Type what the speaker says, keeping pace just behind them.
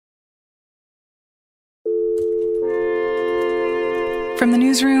From the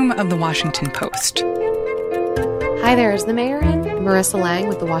newsroom of The Washington Post. Hi there, is the mayor in? Marissa Lang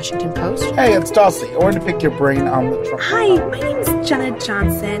with The Washington Post. Hey, it's Dulcie. I wanted to pick your brain on the Trump. Hi, my name is Jenna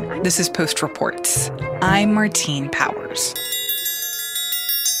Johnson. This is Post Reports. I'm Martine Powers.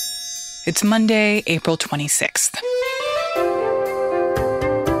 It's Monday, April 26th.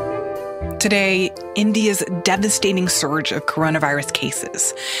 Today, India's devastating surge of coronavirus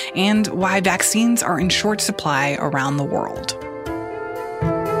cases and why vaccines are in short supply around the world.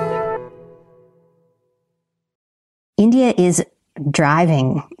 India is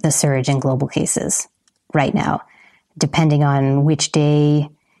driving the surge in global cases right now. Depending on which day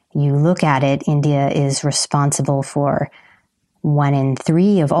you look at it, India is responsible for 1 in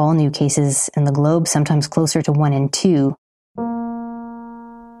 3 of all new cases in the globe, sometimes closer to 1 in 2.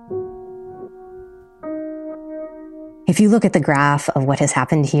 If you look at the graph of what has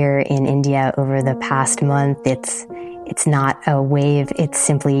happened here in India over the past month, it's not a wave, it's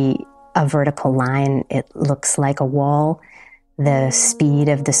simply a vertical line. It looks like a wall. The speed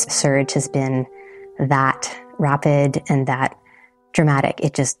of the surge has been that rapid and that dramatic.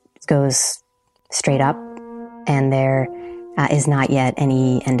 It just goes straight up, and there is not yet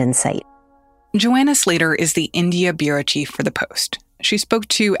any end in sight. Joanna Slater is the India bureau chief for The Post. She spoke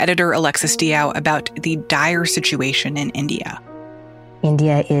to editor Alexis Diao about the dire situation in India.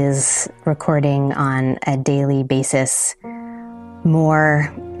 India is recording on a daily basis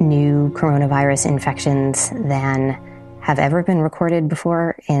more new coronavirus infections than have ever been recorded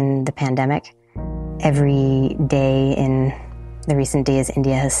before in the pandemic. Every day in the recent days,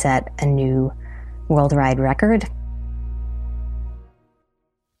 India has set a new worldwide record.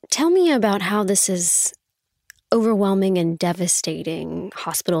 Tell me about how this is overwhelming and devastating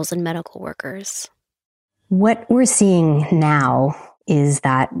hospitals and medical workers. What we're seeing now is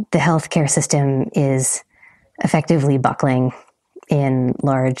that the healthcare system is effectively buckling in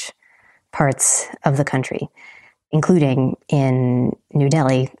large parts of the country, including in New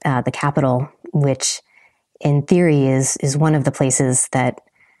Delhi, the capital, which in theory is one of the places that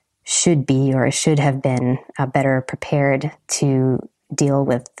should be or should have been better prepared to deal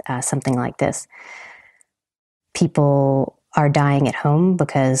with something like this. People are dying at home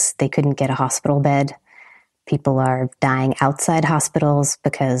because they couldn't get a hospital bed. People are dying outside hospitals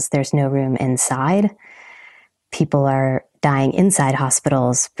because there's no room inside. People are dying inside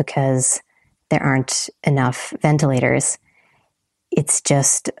hospitals because there aren't enough ventilators. It's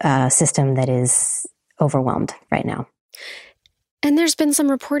just a system that is overwhelmed right now. And there's been some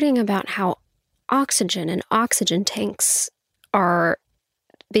reporting about how oxygen and oxygen tanks are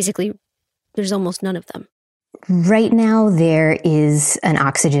basically, there's almost none of them. Right now, there is an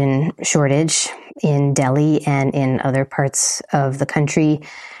oxygen shortage in Delhi and in other parts of the country.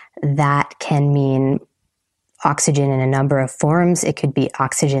 That can mean oxygen in a number of forms. It could be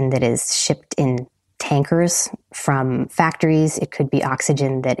oxygen that is shipped in tankers from factories. It could be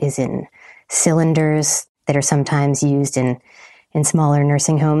oxygen that is in cylinders that are sometimes used in smaller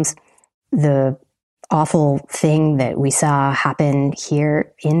nursing homes. The awful thing that we saw happen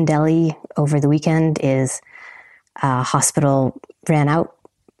here in Delhi over the weekend is a hospital ran out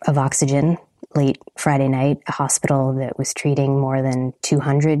of oxygen late Friday night, a hospital that was treating more than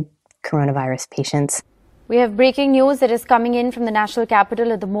 200 coronavirus patients. We have breaking news that is coming in from the national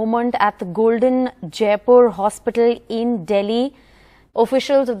capital at the moment at the Golden Jaipur Hospital in Delhi.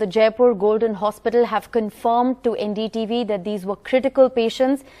 Officials of the Jaipur Golden Hospital have confirmed to NDTV that these were critical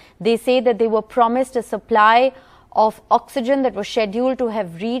patients. They say that they were promised a supply of oxygen that was scheduled to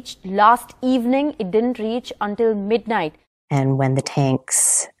have reached last evening. It didn't reach until midnight. And when the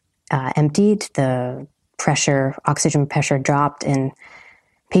tanks emptied, the oxygen pressure dropped, and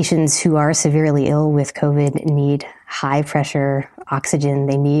patients who are severely ill with COVID need high pressure oxygen.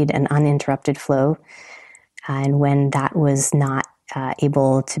 They need an uninterrupted flow. And when that was not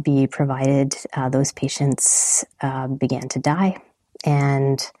able to be provided, those patients began to die.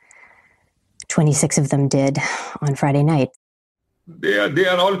 And 26 of them did on Friday night. They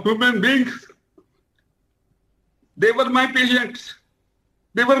are all human beings. They were my patients.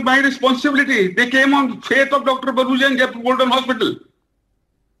 They were my responsibility. They came on faith of Dr. Baruja in Jaipur Golden Hospital.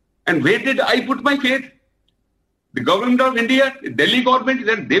 And where did I put my faith? The government of India, the Delhi government,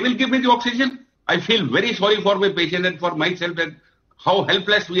 that they will give me the oxygen. I feel very sorry for my patient and for myself and how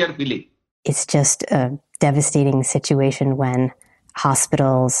helpless we are feeling. It's just a devastating situation when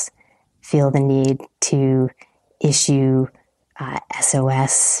hospitals feel the need to issue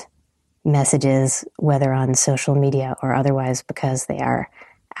SOS messages, whether on social media or otherwise, because they are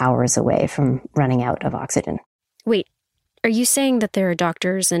hours away from running out of oxygen. Wait, are you saying that there are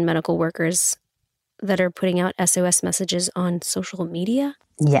doctors and medical workers that are putting out SOS messages on social media?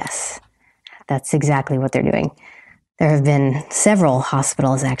 Yes, that's exactly what they're doing. There have been several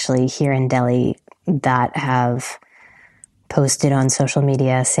hospitals actually here in Delhi that have posted on social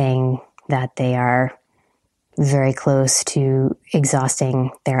media saying that they are very close to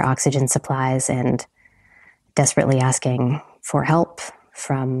exhausting their oxygen supplies and desperately asking for help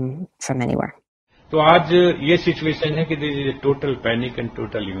from anywhere. तो आज ये situation है कि there is a total panic and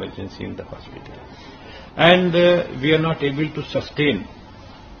total emergency in the hospital, and we are not able to sustain,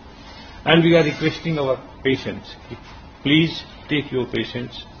 and we are requesting our patients, please take your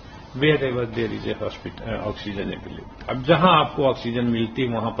patients wherever there is a hospital oxygen available. अब जहां आपको oxygen मिलती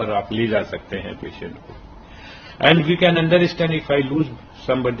है वहां पर आप ले जा सकते हैं पेशेंट को, and we can understand if I lose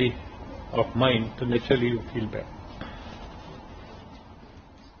somebody of mine, so naturally you feel bad.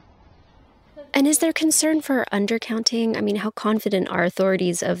 And is there concern for undercounting? I mean, how confident are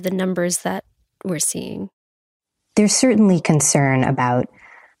authorities of the numbers that we're seeing? There's certainly concern about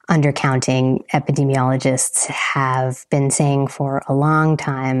undercounting. Epidemiologists have been saying for a long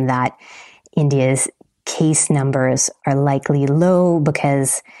time that India's case numbers are likely low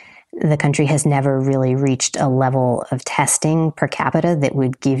because the country has never really reached a level of testing per capita that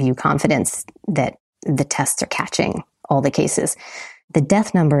would give you confidence that the tests are catching all the cases. The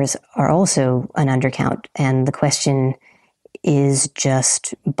death numbers are also an undercount, and the question is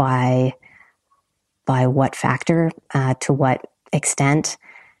just by what factor, to what extent.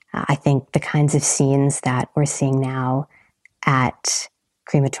 I think the kinds of scenes that we're seeing now at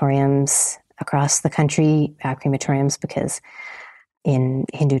crematoriums across the country, crematoriums because in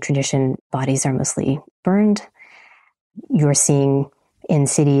Hindu tradition, bodies are mostly burned. You're seeing in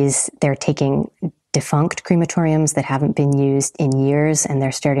cities, they're taking defunct crematoriums that haven't been used in years, and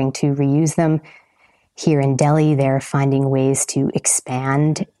they're starting to reuse them. Here in Delhi, they're finding ways to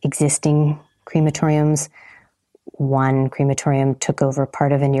expand existing crematoriums. One crematorium took over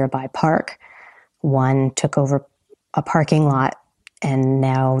part of a nearby park. One took over a parking lot, and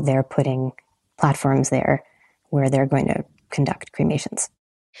now they're putting platforms there where they're going to conduct cremations.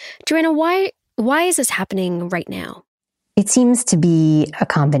 Joanna, why is this happening right now? It seems to be a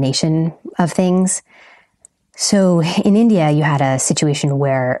combination of things. So in India, you had a situation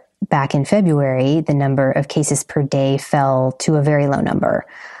where back in February, the number of cases per day fell to a very low number,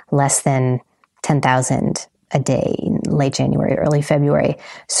 less than 10,000 a day in late January, early February.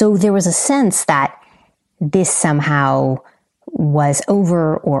 So there was a sense that this somehow was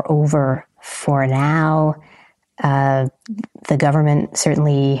over for now. The government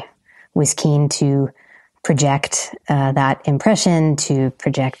certainly was keen to project that impression, to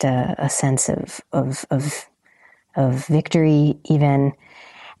project a sense of victory even.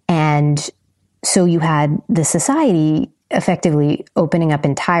 And so you had the society effectively opening up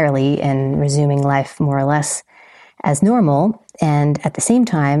entirely and resuming life more or less as normal. And at the same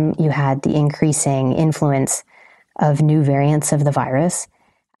time, you had the increasing influence of new variants of the virus.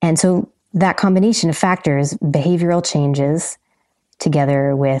 And so that combination of factors, behavioral changes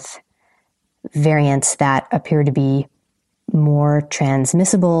together with variants that appear to be more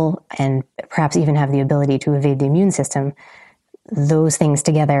transmissible and perhaps even have the ability to evade the immune system, those things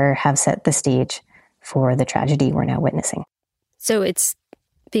together have set the stage for the tragedy we're now witnessing. So it's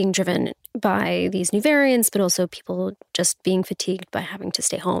being driven by these new variants, but also people just being fatigued by having to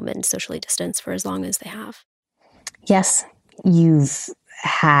stay home and socially distance for as long as they have. Yes, you've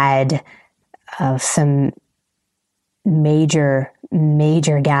had some major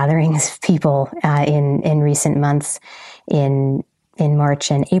gatherings of people in recent months. In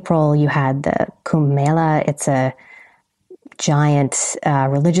March and April, you had the Kumbh Mela. It's a giant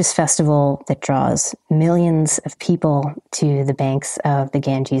religious festival that draws millions of people to the banks of the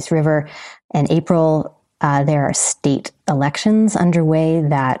Ganges River. In April, there are state elections underway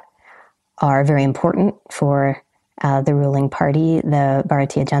that are very important for the ruling party, the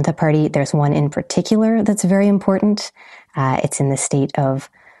Bharatiya Janata Party. There's one in particular that's very important. It's in the state of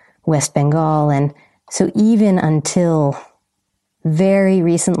West Bengal. And so even until very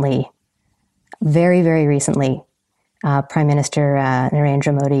recently, very recently, Prime Minister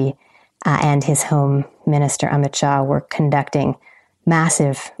Narendra Modi and his Home Minister Amit Shah were conducting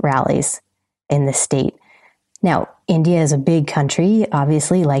massive rallies in the state. Now, India is a big country,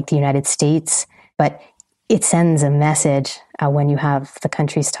 obviously, like the United States, but it sends a message when you have the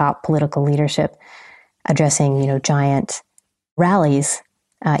country's top political leadership addressing, giant rallies,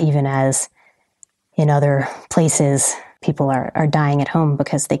 even as in other places, people are dying at home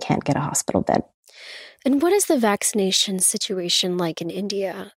because they can't get a hospital bed. And what is the vaccination situation like in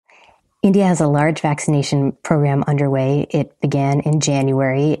India? India has a large vaccination program underway. It began in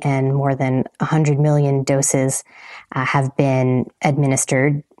January, and more than 100 million doses have been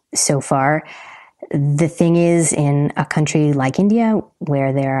administered so far. The thing is, in a country like India,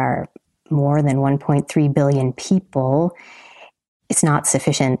 where there are more than 1.3 billion people, it's not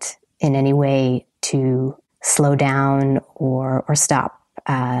sufficient in any way to slow down or stop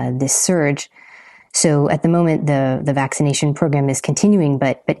this surge. So at the moment, the vaccination program is continuing,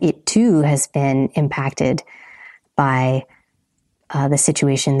 but it too has been impacted by the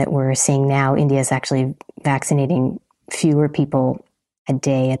situation that we're seeing now. India is actually vaccinating fewer people a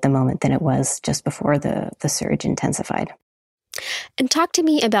day at the moment than it was just before the surge intensified. And talk to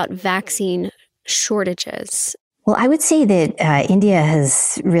me about vaccine shortages. Well, I would say that India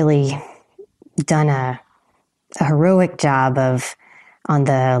has really done a heroic job on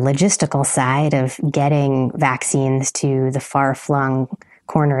the logistical side of getting vaccines to the far-flung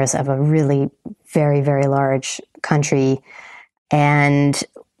corners of a really very, very large country. And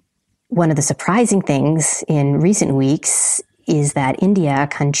one of the surprising things in recent weeks is that India, a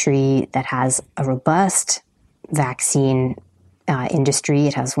country that has a robust vaccine industry,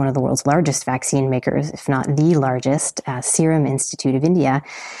 it has one of the world's largest vaccine makers, if not the largest, Serum Institute of India,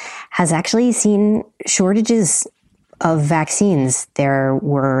 has actually seen shortages of vaccines. There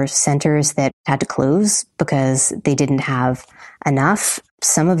were centers that had to close because they didn't have enough.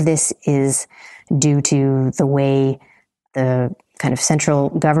 Some of this is due to the way the kind of central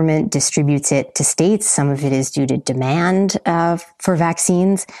government distributes it to states. Some of it is due to demand for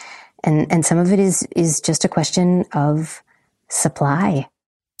vaccines. And some of it is just a question of supply.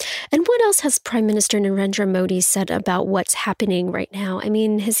 And what else has Prime Minister Narendra Modi said about what's happening right now? I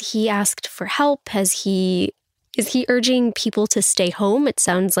mean, has he asked for help? Is he urging people to stay home? It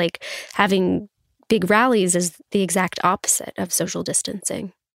sounds like having big rallies is the exact opposite of social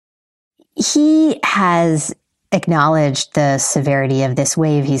distancing. He has acknowledged the severity of this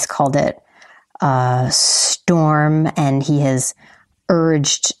wave. He's called it a storm, and he has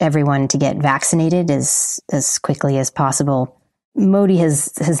urged everyone to get vaccinated as quickly as possible. Modi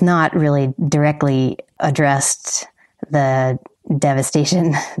has not really directly addressed the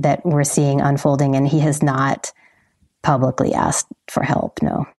devastation that we're seeing unfolding, and he has not publicly asked for help,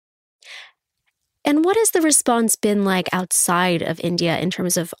 no. And what has the response been like outside of India in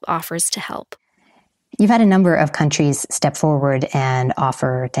terms of offers to help? You've had a number of countries step forward and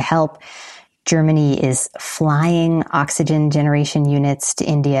offer to help. Germany is flying oxygen generation units to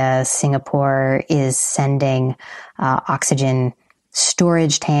India. Singapore is sending oxygen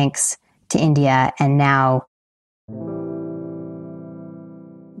storage tanks to India. And now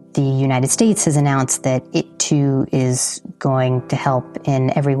the United States has announced that it too is going to help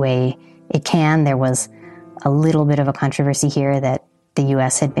in every way it can. There was a little bit of a controversy here that the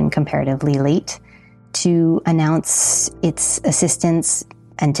U.S. had been comparatively late to announce its assistance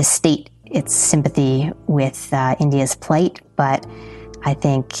and to state its sympathy with India's plight. But I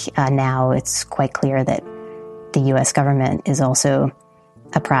think now it's quite clear that the U.S. government is also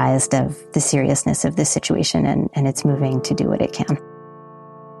apprised of the seriousness of this situation, and it's moving to do what it can.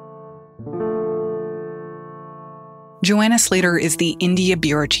 Joanna Slater is the India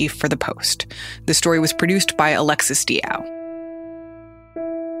bureau chief for The Post. The story was produced by Alexis Diao.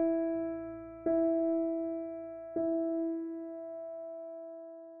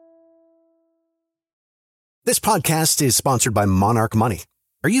 This podcast is sponsored by Monarch Money.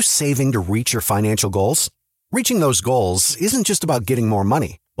 Are you saving to reach your financial goals? Reaching those goals isn't just about getting more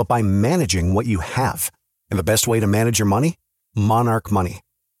money, but by managing what you have. And the best way to manage your money? Monarch Money.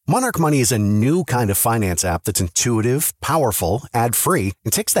 Monarch Money is a new kind of finance app that's intuitive, powerful, ad-free,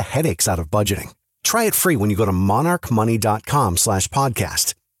 and takes the headaches out of budgeting. Try it free when you go to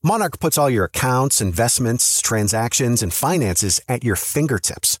monarchmoney.com/podcast. Monarch puts all your accounts, investments, transactions, and finances at your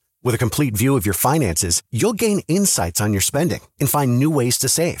fingertips. With a complete view of your finances, you'll gain insights on your spending and find new ways to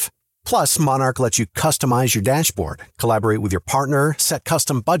save. Plus, Monarch lets you customize your dashboard, collaborate with your partner, set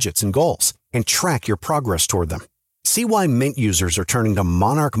custom budgets and goals, and track your progress toward them. See why Mint users are turning to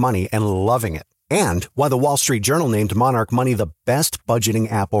Monarch Money and loving it, and why the Wall Street Journal named Monarch Money the best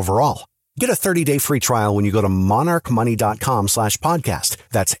budgeting app overall. Get a 30-day free trial when you go to monarchmoney.com/podcast.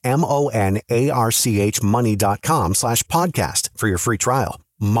 That's MONARCH money.com/podcast for your free trial.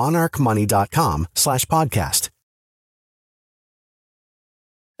 monarchmoney.com/podcast.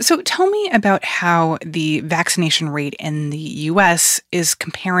 So tell me about how the vaccination rate in the U.S. is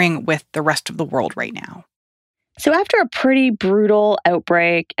comparing with the rest of the world right now. So after a pretty brutal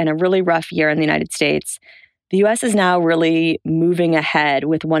outbreak and a really rough year in the United States, the U.S. is now really moving ahead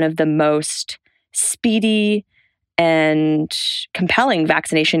with one of the most speedy and compelling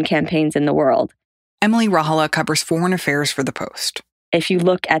vaccination campaigns in the world. Emily Rahala covers foreign affairs for The Post. If you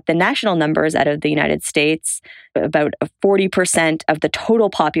look at the national numbers out of the United States, about 40% of the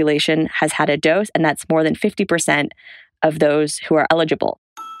total population has had a dose, and that's more than 50% of those who are eligible.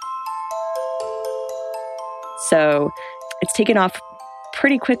 So it's taken off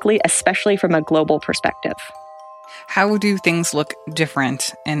pretty quickly, especially from a global perspective. How do things look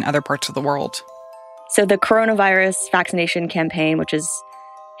different in other parts of the world? So the coronavirus vaccination campaign, which is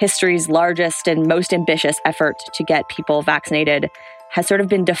history's largest and most ambitious effort to get people vaccinated, has sort of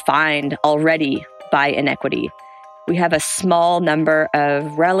been defined already by inequity. We have a small number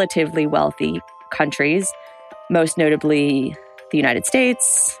of relatively wealthy countries, most notably the United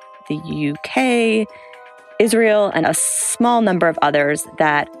States, the UK, Israel, and a small number of others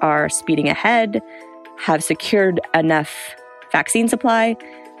that are speeding ahead, have secured enough vaccine supply,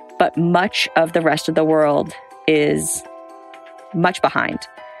 but much of the rest of the world is much behind.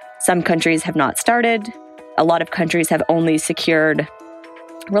 Some countries have not started. A lot of countries have only secured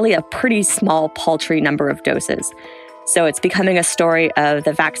really a pretty small, paltry number of doses. So it's becoming a story of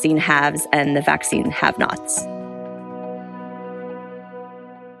the vaccine haves and the vaccine have-nots.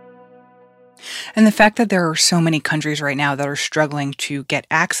 And the fact that there are so many countries right now that are struggling to get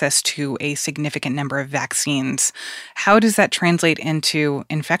access to a significant number of vaccines, how does that translate into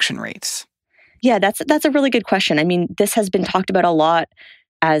infection rates? Yeah, that's a really good question. I mean, this has been talked about a lot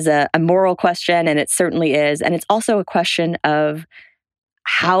as a moral question, and it certainly is. And it's also a question of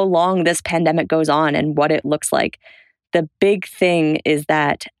how long this pandemic goes on and what it looks like. The big thing is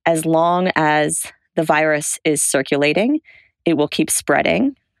that as long as the virus is circulating, it will keep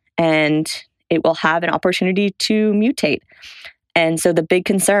spreading and it will have an opportunity to mutate. And so the big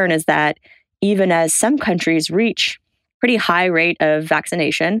concern is that even as some countries reach pretty high rate of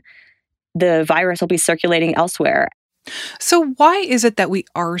vaccination, the virus will be circulating elsewhere. So why is it that we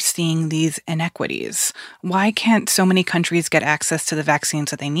are seeing these inequities? Why can't so many countries get access to the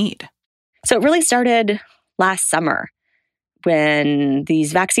vaccines that they need? So it really started last summer when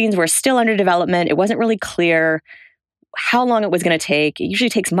these vaccines were still under development. It wasn't really clear how long it was going to take. It usually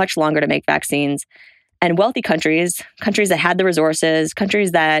takes much longer to make vaccines. And wealthy countries, countries that had the resources,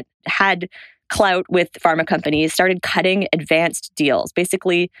 countries that had clout with pharma companies, started cutting advanced deals,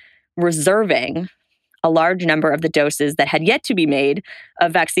 basically reserving a large number of the doses that had yet to be made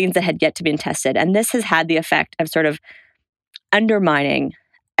of vaccines that had yet to be tested. And this has had the effect of sort of undermining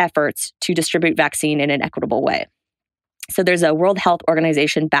efforts to distribute vaccine in an equitable way. So there's a World Health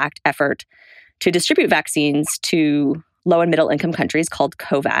Organization-backed effort to distribute vaccines to low and middle income countries called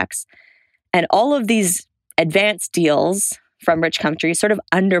COVAX. And all of these advanced deals from rich countries sort of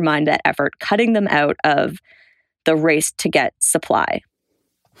undermined that effort, cutting them out of the race to get supply.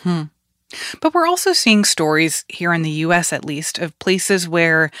 But we're also seeing stories here in the U.S., at least, of places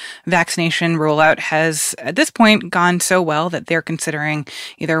where vaccination rollout has, at this point, gone so well that they're considering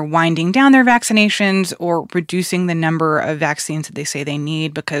either winding down their vaccinations or reducing the number of vaccines that they say they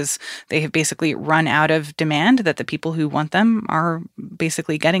need because they have basically run out of demand, that the people who want them are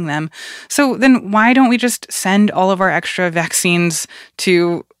basically getting them. So then why don't we just send all of our extra vaccines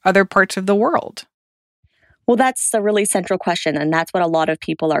to other parts of the world? Well, that's a really central question, and that's what a lot of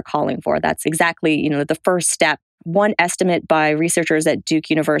people are calling for. That's exactly, the first step. One estimate by researchers at Duke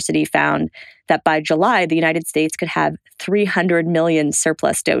University found that by July, the United States could have 300 million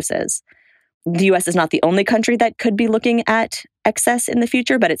surplus doses. The U.S. is not the only country that could be looking at excess in the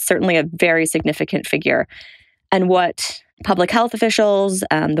future, but it's certainly a very significant figure. And what public health officials,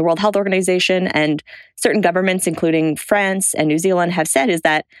 the World Health Organization, and certain governments, including France and New Zealand, have said is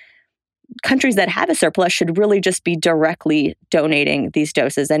that countries that have a surplus should really just be directly donating these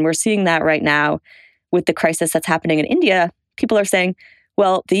doses. And we're seeing that right now with the crisis that's happening in India. People are saying,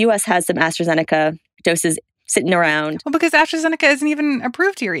 well, the U.S. has some AstraZeneca doses sitting around. Well, because AstraZeneca isn't even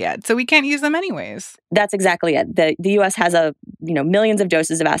approved here yet, so we can't use them anyways. That's exactly it. The U.S. has millions of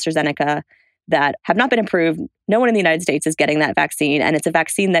doses of AstraZeneca that have not been approved. No one in the United States is getting that vaccine, and it's a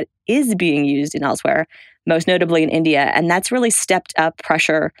vaccine that is being used in elsewhere, most notably in India. And that's really stepped up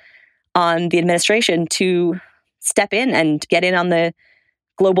pressure on the administration to step in and get in on the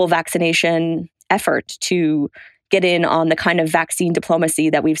global vaccination effort, to get in on the kind of vaccine diplomacy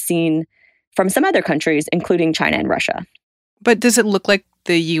that we've seen from some other countries, including China and Russia. But does it look like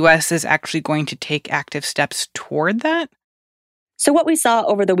the U.S. is actually going to take active steps toward that? So what we saw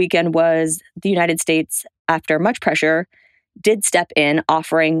over the weekend was the United States, after much pressure, did step in,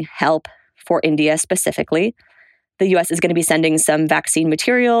 offering help for India specifically. The U.S. is going to be sending some vaccine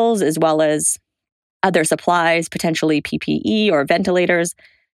materials as well as other supplies, potentially PPE or ventilators.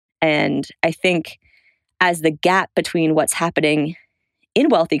 And I think as the gap between what's happening in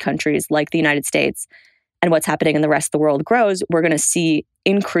wealthy countries like the United States and what's happening in the rest of the world grows, we're going to see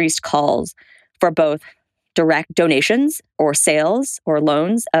increased calls for both direct donations or sales or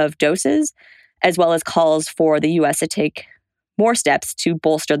loans of doses, as well as calls for the U.S. to take more steps to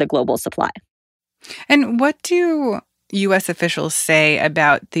bolster the global supply. And what do U.S. officials say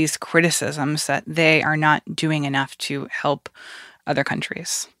about these criticisms that they are not doing enough to help other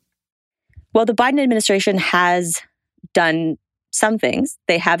countries? Well, the Biden administration has done some things.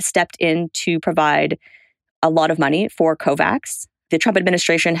 They have stepped in to provide a lot of money for COVAX. The Trump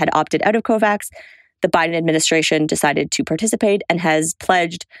administration had opted out of COVAX. The Biden administration decided to participate and has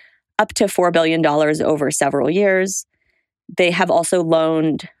pledged up to $4 billion over several years. They have also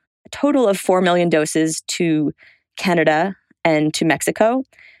loaned a total of 4 million doses to Canada and to Mexico.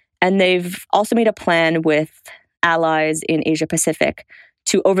 And they've also made a plan with allies in Asia Pacific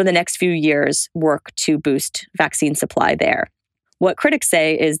to, over the next few years, work to boost vaccine supply there. What critics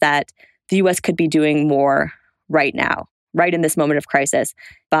say is that the U.S. could be doing more right now, right in this moment of crisis,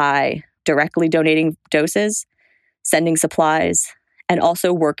 by directly donating doses, sending supplies, and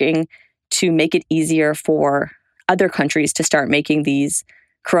also working to make it easier for other countries to start making these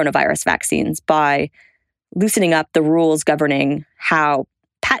coronavirus vaccines by loosening up the rules governing how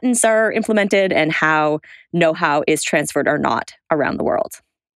patents are implemented and how know-how is transferred or not around the world.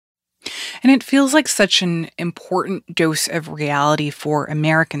 And it feels like such an important dose of reality for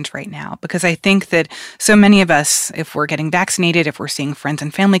Americans right now, because I think that so many of us, if we're getting vaccinated, if we're seeing friends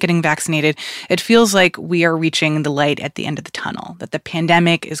and family getting vaccinated, it feels like we are reaching the light at the end of the tunnel, that the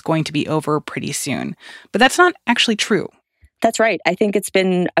pandemic is going to be over pretty soon. But that's not actually true. That's right. I think it's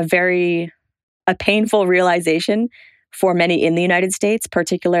been a painful realization for many in the United States,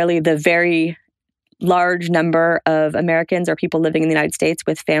 particularly the very large number of Americans or people living in the United States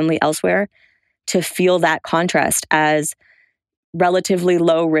with family elsewhere, to feel that contrast as relatively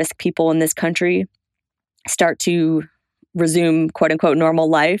low-risk people in this country start to resume quote-unquote normal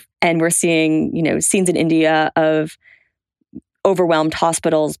life. And we're seeing, scenes in India of overwhelmed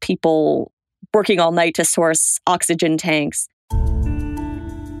hospitals, people working all night to source oxygen tanks.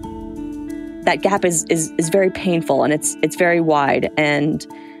 That gap is very painful, and it's very wide, and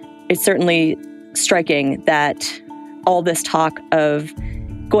it's certainly striking that all this talk of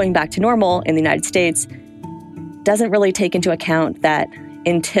going back to normal in the United States doesn't really take into account that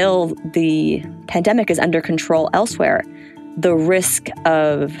until the pandemic is under control elsewhere, the risk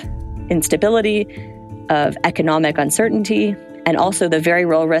of instability, of economic uncertainty, and also the very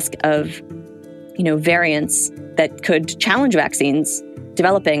real risk of, variants that could challenge vaccines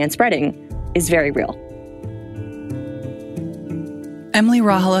developing and spreading is very real. Emily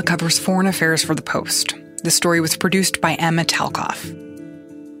Rahala covers foreign affairs for The Post. The story was produced by Emma Talkoff.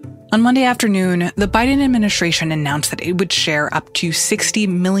 On Monday afternoon, the Biden administration announced that it would share up to 60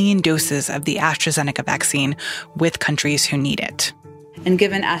 million doses of the AstraZeneca vaccine with countries who need it. And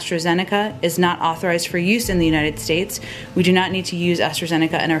given AstraZeneca is not authorized for use in the United States, we do not need to use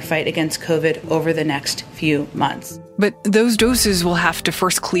AstraZeneca in our fight against COVID over the next few months. But those doses will have to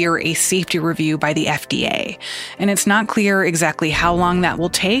first clear a safety review by the FDA. And it's not clear exactly how long that will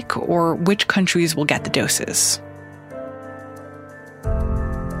take or which countries will get the doses.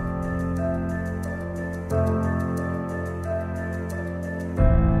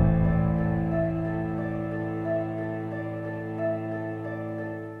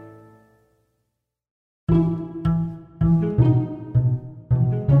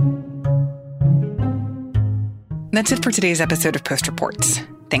 That's it for today's episode of Post Reports.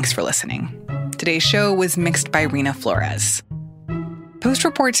 Thanks for listening. Today's show was mixed by Rena Flores. Post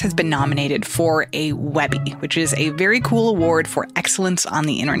Reports has been nominated for a Webby, which is a very cool award for excellence on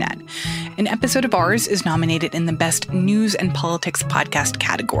the internet. An episode of ours is nominated in the Best News and Politics Podcast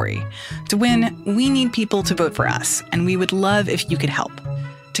category. To win, we need people to vote for us, and we would love if you could help.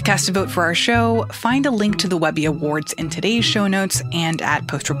 To cast a vote for our show, find a link to the Webby Awards in today's show notes and at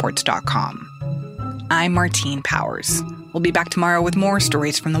postreports.com. I'm Martine Powers. We'll be back tomorrow with more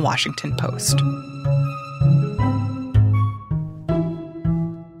stories from the Washington Post.